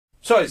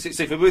Sorry,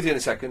 Steve, we're with you in a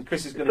second.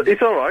 Chris is going to...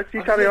 It's alright,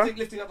 you carry on.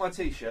 Lifting up my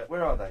T-shirt.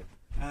 Where are they?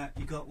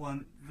 You got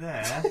one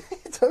there.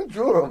 Don't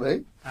draw on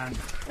me. And...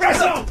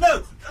 Wrestle!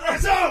 No!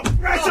 Wrestle!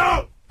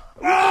 Wrestle!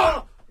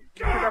 Oh!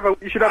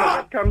 You should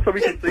have a webcam so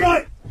we can see.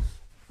 Right!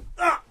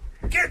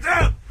 Get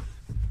down!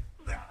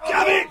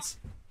 Damn it!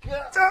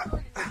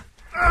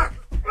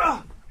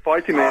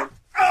 Fight him, man.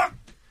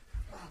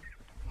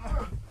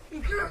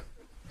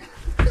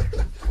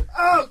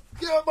 Oh!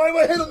 Get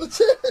my head on the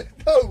chair!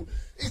 No!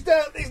 He's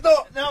down! He's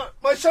not! No!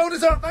 My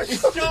shoulders up! My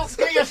shoulders!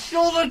 Get your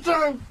shoulder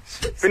down!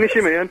 Finish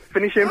him, Ian.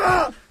 Finish him.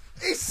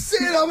 He's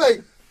sitting on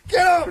me!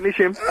 Get up! Finish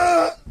him.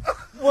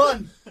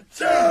 1,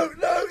 2,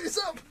 No, it's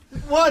up!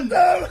 1,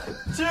 No!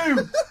 2, 3.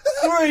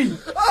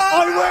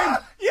 I win!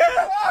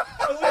 Yeah!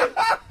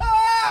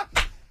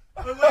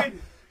 I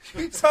win!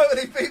 You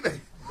totally beat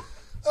me!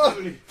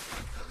 Totally.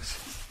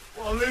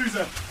 What a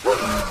loser!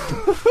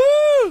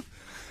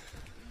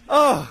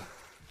 Oh!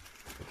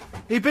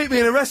 He beat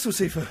me in a wrestle,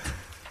 Sifu.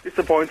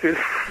 Disappointed.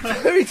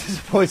 Very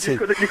disappointed.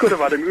 You could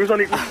have had him. He was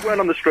only well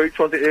on the streets,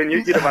 was it, Ian?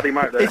 You'd have had him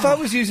out there. If I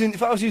was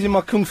using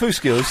my kung fu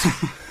skills,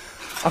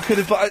 I could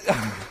have.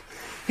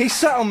 He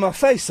sat on my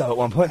face though at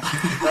one point.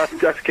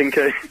 That's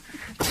kinky.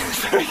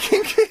 Very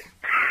kinky.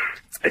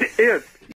 Ian,